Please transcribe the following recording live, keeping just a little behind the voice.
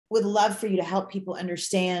would love for you to help people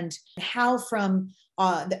understand how from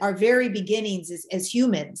our very beginnings as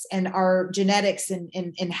humans and our genetics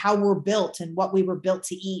and how we're built and what we were built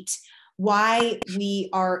to eat, why we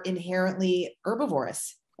are inherently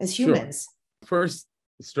herbivorous as humans. Sure. First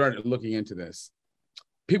started looking into this,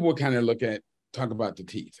 people would kind of talk about the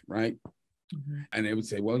teeth, right? Mm-hmm. And they would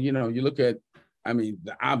say, well, you look at,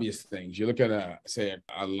 the obvious things. You look at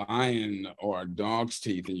a lion or a dog's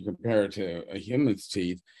teeth and you compare it to a human's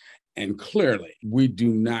teeth, and clearly we do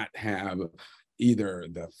not have either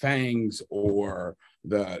the fangs or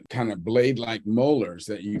the kind of blade-like molars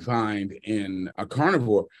that you find in a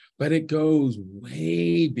carnivore, but it goes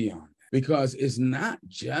way beyond that, because it's not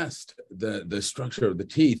just the structure of the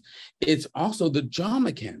teeth, it's also the jaw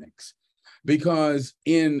mechanics. Because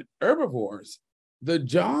in herbivores, the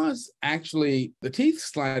jaws actually, the teeth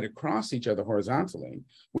slide across each other horizontally,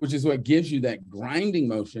 which is what gives you that grinding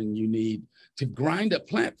motion you need to grind up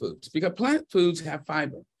plant foods, because plant foods have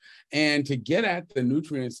fiber. And to get at the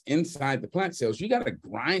nutrients inside the plant cells, you got to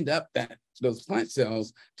grind up those plant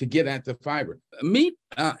cells to get at the fiber.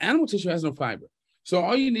 Animal tissue has no fiber. So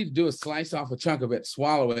all you need to do is slice off a chunk of it,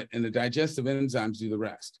 swallow it, and the digestive enzymes do the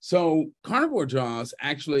rest. So carnivore jaws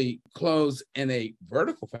actually close in a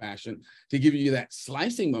vertical fashion to give you that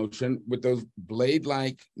slicing motion with those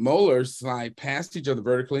blade-like molars slide past each other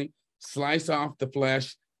vertically, slice off the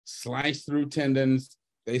flesh, slice through tendons,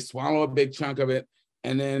 they swallow a big chunk of it,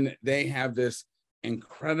 and then they have this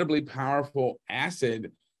incredibly powerful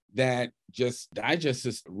acid that just digests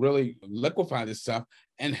this, really liquefy this stuff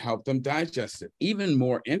and help them digest it. Even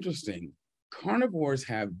more interesting, carnivores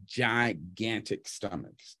have gigantic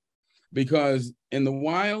stomachs, because in the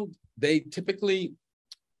wild, they typically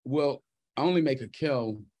will only make a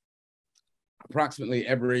kill approximately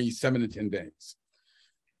every 7 to 10 days.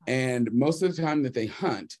 And most of the time that they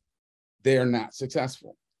hunt, they are not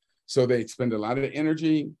successful. So they spend a lot of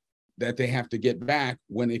energy that they have to get back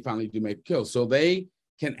when they finally do make a kill. So they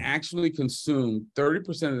can actually consume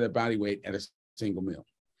 30% of their body weight at a single meal.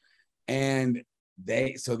 And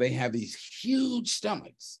they have these huge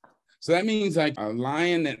stomachs. So that means like a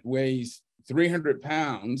lion that weighs 300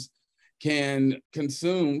 pounds can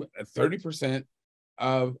consume 30%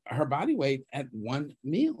 of her body weight at one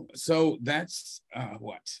meal. So that's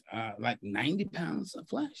like 90 pounds of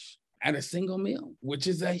flesh at a single meal, which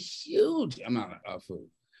is a huge amount of food.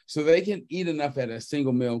 So they can eat enough at a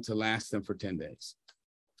single meal to last them for 10 days.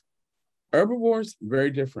 Herbivores, very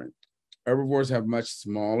different. Herbivores have much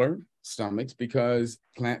smaller stomachs because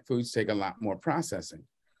plant foods take a lot more processing.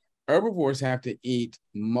 Herbivores have to eat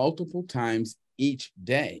multiple times each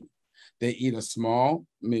day. They eat a small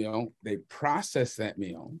meal, they process that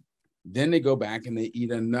meal, then they go back and they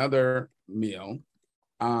eat another meal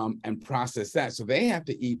and process that. So they have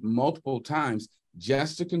to eat multiple times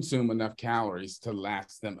just to consume enough calories to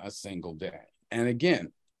last them a single day. And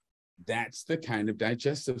again, that's the kind of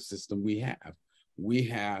digestive system we have. We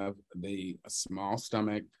have a small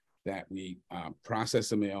stomach that we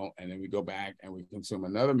process a meal, and then we go back and we consume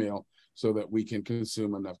another meal so that we can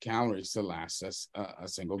consume enough calories to last us a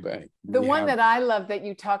single day. The one that I love that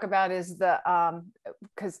you talk about is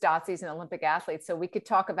because Dotsie's an Olympic athlete, so we could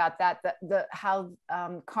talk about that, how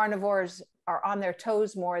carnivores are on their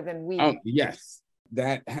toes more than we. Oh, yes.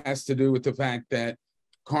 That has to do with the fact that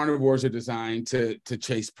carnivores are designed to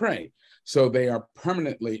chase prey. So they are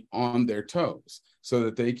permanently on their toes so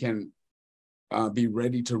that they can be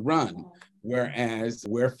ready to run. Whereas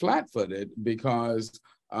we're flat-footed because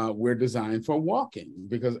we're designed for walking,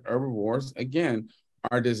 because herbivores, again,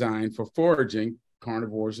 are designed for foraging.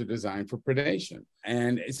 Carnivores are designed for predation.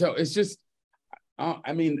 And so it's just,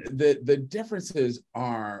 the differences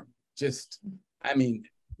are just,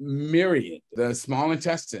 myriad. The small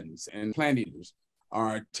intestines and plant eaters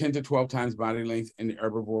are 10 to 12 times body length, and the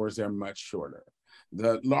herbivores are much shorter.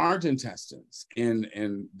 The large intestines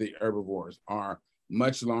in the herbivores are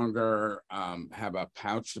much longer, have a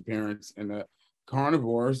pouched appearance. In the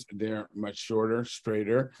carnivores, they're much shorter,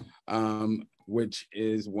 straighter, which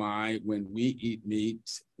is why when we eat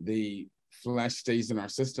meat, the flesh stays in our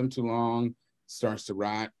system too long, starts to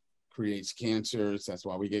rot, creates cancers. That's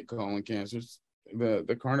why we get colon cancers.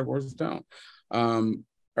 The carnivores don't.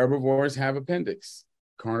 Herbivores have appendix.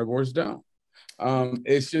 Carnivores don't.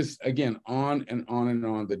 It's just, again, on and on and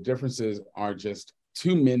on. The differences are just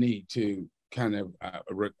too many to kind of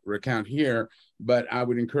recount here, but I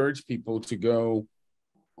would encourage people to go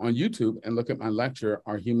on YouTube and look at my lecture,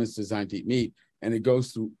 Are Humans Designed to Eat Meat? And it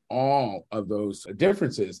goes through all of those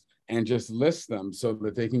differences and just list them so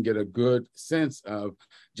that they can get a good sense of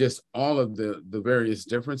just all of the various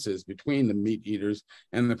differences between the meat eaters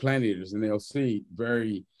and the plant eaters. And they'll see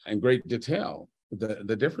very in great detail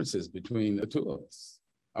the differences between the two of us,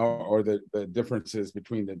 or the differences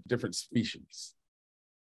between the different species.